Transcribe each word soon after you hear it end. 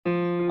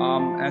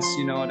As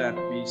you know that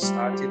we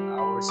started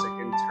our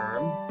second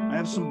term. I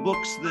have some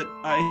books that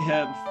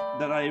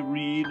I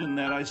read and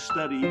that I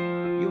study.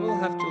 You will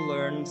have to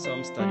learn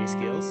some study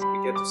skills.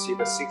 We get to see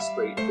the 6th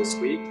grade this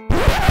week.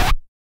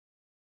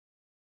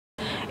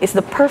 It's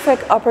the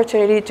perfect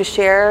opportunity to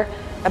share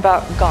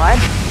about God.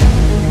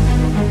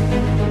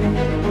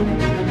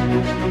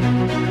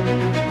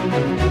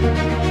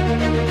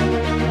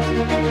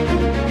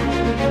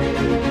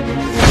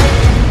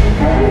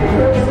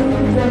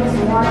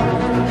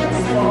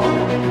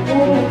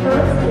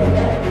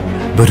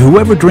 But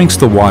whoever drinks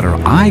the water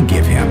I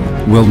give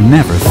him will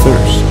never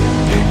thirst.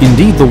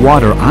 Indeed, the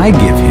water I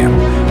give him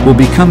will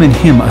become in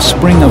him a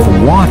spring of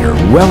water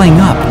welling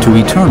up to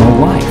eternal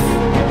life.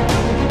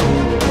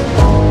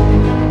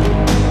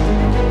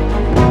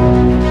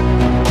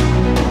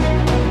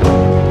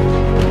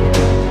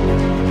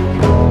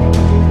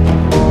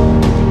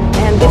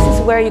 And this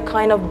is where you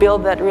kind of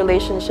build that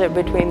relationship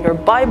between your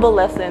Bible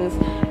lessons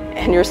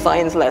and your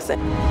science lesson.